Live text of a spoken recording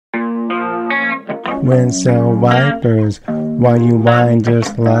windsell wipers, while you whine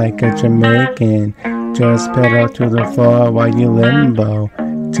just like a Jamaican. Just pedal to the floor while you limbo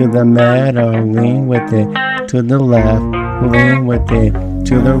to the meadow, lean with it to the left, lean with it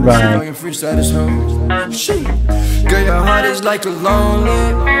to the right. Girl, your heart is like a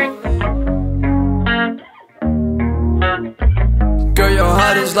lonely. Girl, your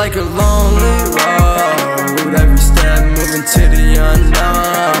heart is like a lonely road. Every step moving to the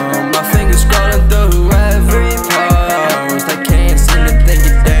unknown. My fingers scrolling through every post. I can't seem to think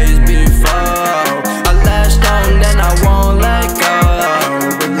of days before. I latched on and I won't let go.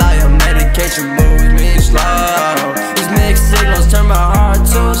 Rely on medication moves me slow. These mixed signals turn my heart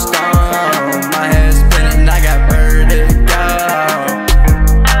to stone. My head's spinning, I got vertigo.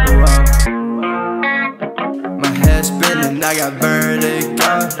 My head's spinning, I got vertigo.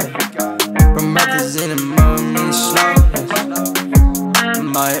 Promethazine and move me slow. I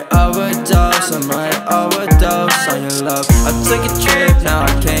might overdose on your love. I took a trip, now I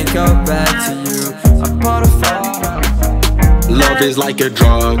can't go back to you. I bought a phone. Love is like a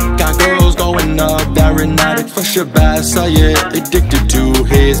drug, got girls going up. They're an addict for Shabazz Sallier, addicted to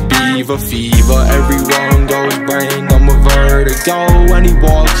his beaver fever. Everyone goes brain on a vertigo when he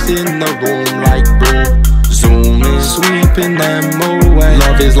walks in the room like boom. Zoom is sweeping them away.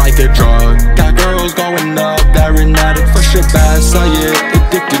 Love is like a drug, got girls going up. They're an addict for Shabazz Sallier,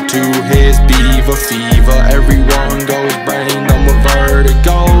 addicted to his beaver fever. Everyone goes brain on a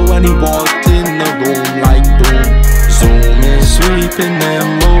vertigo when he walked in the room like boom. Zoom is sweeping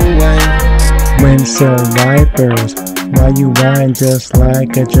them away. Windsell wipers, while you whine just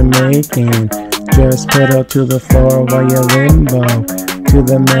like a Jamaican. Just pedal to the floor while you limbo to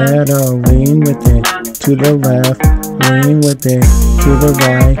the meadow, lean with it to the left, lean with it to the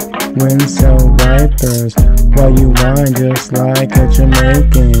right. Windsell wipers, while you whine just like a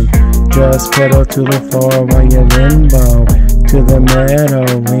Jamaican. Just pedal to the floor while you limbo to the meadow,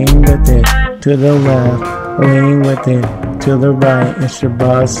 lean with it to the left, lean with it to the right. It's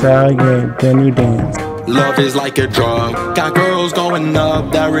Shabazz Sallier, then you dance. Love is like a drug, got girls going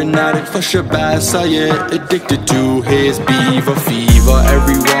up. They're an addict for Shabazz Sallier, addicted to his beaver fever.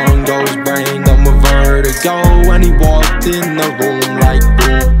 Everyone goes brain on a vertigo when he walked in the room like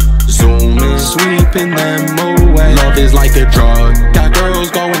boom. Zoom is sweeping them away. Love is like a drug, got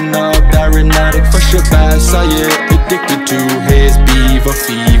girls going up. They're an addict for Shabazz Sallier, addicted to his beaver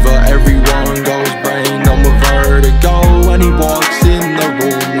fever. Everyone goes